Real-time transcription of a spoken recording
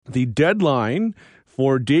The deadline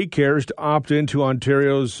for daycares to opt into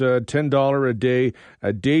Ontario's $10 a day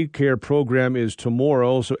daycare program is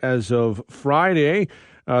tomorrow. So as of Friday,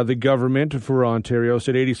 the government for Ontario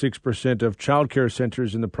said 86% of childcare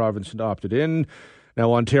centres in the province had opted in.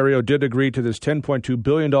 Now, Ontario did agree to this $10.2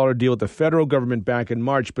 billion deal with the federal government back in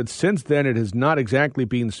March, but since then it has not exactly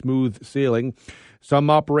been smooth sailing. Some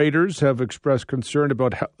operators have expressed concern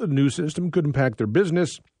about how the new system could impact their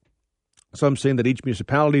business. Some saying that each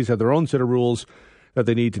municipalities have their own set of rules that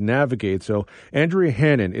they need to navigate. So Andrea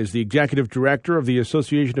Hannen is the Executive Director of the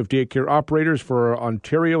Association of Daycare Operators for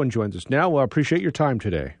Ontario and joins us now. Well, I appreciate your time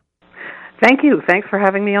today. Thank you. Thanks for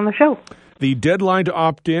having me on the show. The deadline to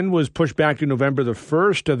opt in was pushed back to November the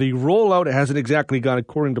 1st. The rollout hasn't exactly gone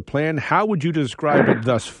according to plan. How would you describe it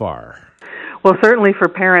thus far? Well, certainly for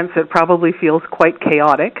parents, it probably feels quite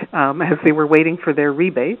chaotic as they were waiting for their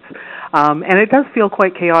rebates. And it does feel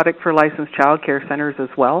quite chaotic for licensed child care centers as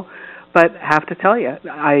well. But I have to tell you,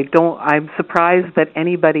 I'm surprised that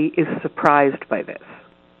anybody is surprised by this.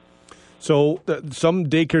 So some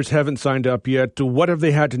daycares haven't signed up yet. What have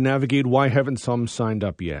they had to navigate? Why haven't some signed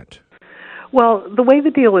up yet? Well, the way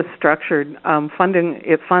the deal is structured,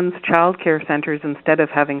 it funds child care centers instead of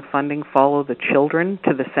having funding follow the children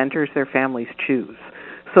to the centers their families choose.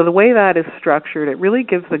 So the way that is structured, it really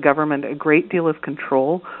gives the government a great deal of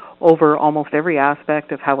control over almost every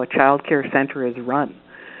aspect of how a child care center is run.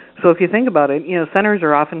 So if you think about it, centers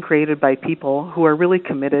are often created by people who are really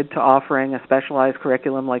committed to offering a specialized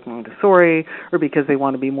curriculum like Montessori, or because they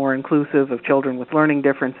want to be more inclusive of children with learning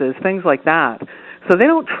differences, things like that. So they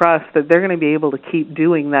don't trust that they're going to be able to keep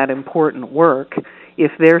doing that important work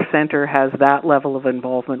if their center has that level of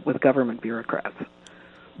involvement with government bureaucrats.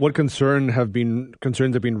 What concerns have been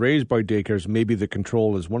raised by daycares? Maybe the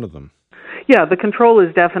control is one of them. Yeah, the control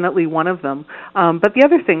is definitely one of them. But the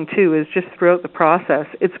other thing, too, is just throughout the process,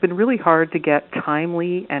 it's been really hard to get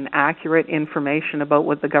timely and accurate information about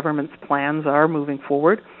what the government's plans are moving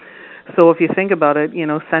forward. So if you think about it,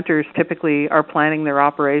 centers typically are planning their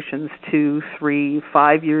operations 2, 3,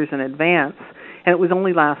 5 years in advance. And it was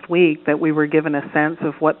only last week that we were given a sense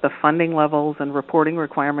of what the funding levels and reporting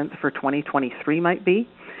requirements for 2023 might be.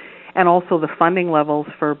 And also the funding levels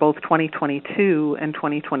for both 2022 and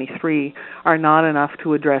 2023 are not enough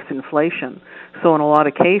to address inflation. So in a lot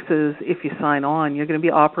of cases, if you sign on, you're going to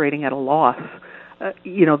be operating at a loss.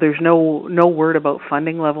 There's no word about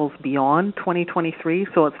funding levels beyond 2023,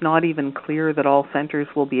 so it's not even clear that all centers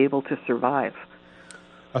will be able to survive.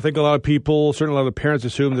 I think a lot of people, certainly a lot of parents,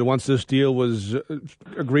 assume that once this deal was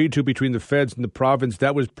agreed to between the feds and the province,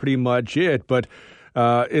 that was pretty much it. But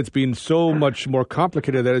it's been so much more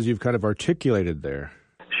complicated than as you've kind of articulated there.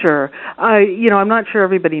 Sure. I'm not sure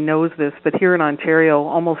everybody knows this, but here in Ontario,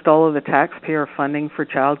 almost all of the taxpayer funding for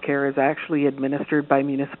childcare is actually administered by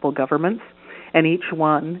municipal governments, and each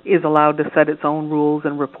one is allowed to set its own rules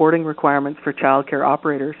and reporting requirements for childcare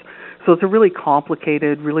operators. So it's a really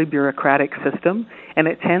complicated, really bureaucratic system, and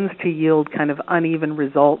it tends to yield kind of uneven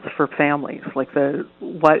results for families. Like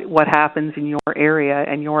what happens in your area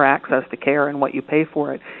and your access to care and what you pay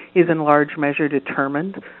for it is in large measure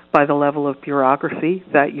determined by the level of bureaucracy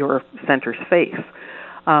that your centers face.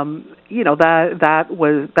 That's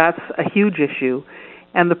a huge issue.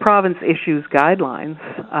 And the province issues guidelines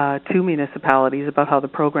to municipalities about how the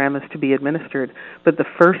program is to be administered. But the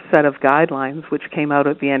first set of guidelines, which came out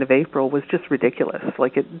at the end of April, was just ridiculous.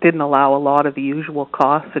 Like, it didn't allow a lot of the usual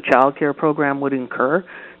costs a child care program would incur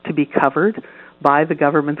to be covered by the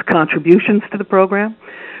government's contributions to the program.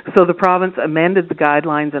 So the province amended the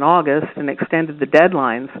guidelines in August and extended the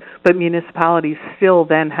deadlines, but municipalities still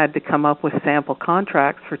then had to come up with sample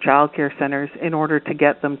contracts for child care centers in order to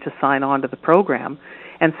get them to sign on to the program.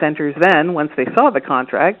 And centers then, once they saw the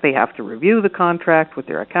contract, they have to review the contract with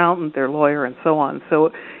their accountant, their lawyer, and so on.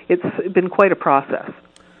 So it's been quite a process.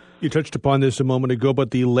 You touched upon this a moment ago,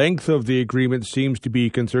 but the length of the agreement seems to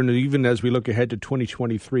be concerning, even as we look ahead to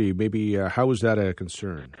 2023. Maybe how is that a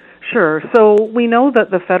concern? Sure. So we know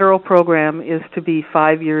that the federal program is to be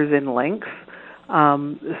 5 years in length.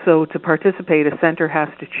 So to participate, a center has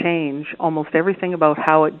to change almost everything about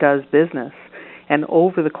how it does business, and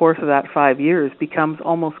over the course of that 5 years becomes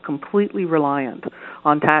almost completely reliant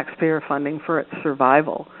on taxpayer funding for its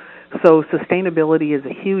survival. So sustainability is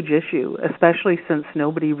a huge issue, especially since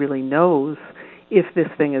nobody really knows if this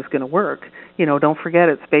thing is going to work. Don't forget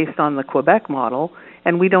it's based on the Quebec model,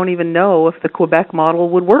 and we don't even know if the Quebec model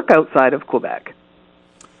would work outside of Quebec.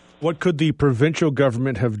 What could the provincial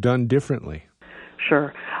government have done differently?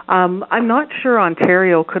 Sure. I'm not sure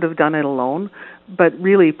Ontario could have done it alone, But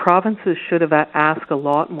really, provinces should have asked a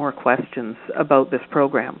lot more questions about this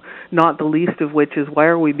program, not the least of which is why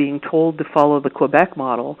are we being told to follow the Quebec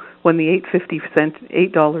model when the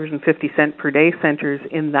 $8.50 per day centers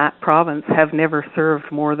in that province have never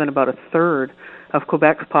served more than about a third of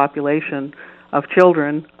Quebec's population of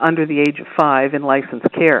children under the age of 5 in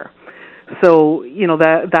licensed care. So,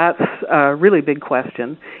 that's a really big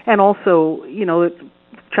question. And also,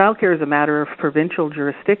 childcare is a matter of provincial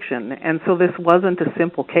jurisdiction, and so this wasn't a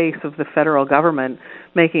simple case of the federal government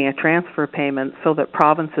making a transfer payment so that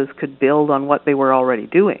provinces could build on what they were already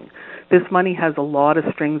doing. This money has a lot of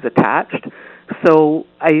strings attached, so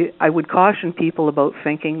I would caution people about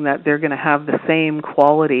thinking that they're going to have the same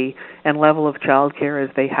quality and level of childcare as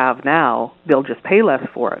they have now. They'll just pay less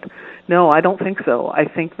for it. No, I don't think so. I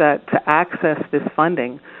think that to access this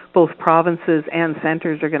funding, both provinces and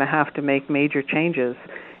centers are going to have to make major changes,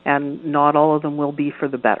 and not all of them will be for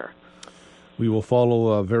the better. We will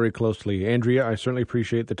follow very closely. Andrea, I certainly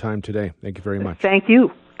appreciate the time today. Thank you very much. Thank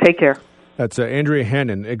you. Take care. That's Andrea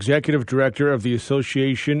Hannen, Executive Director of the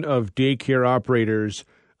Association of Daycare Operators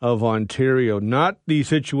of Ontario. Not the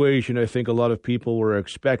situation I think a lot of people were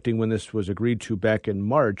expecting when this was agreed to back in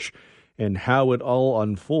March, and how it all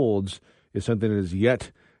unfolds is something that is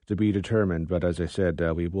yet to be determined. But as I said,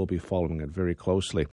 we will be following it very closely.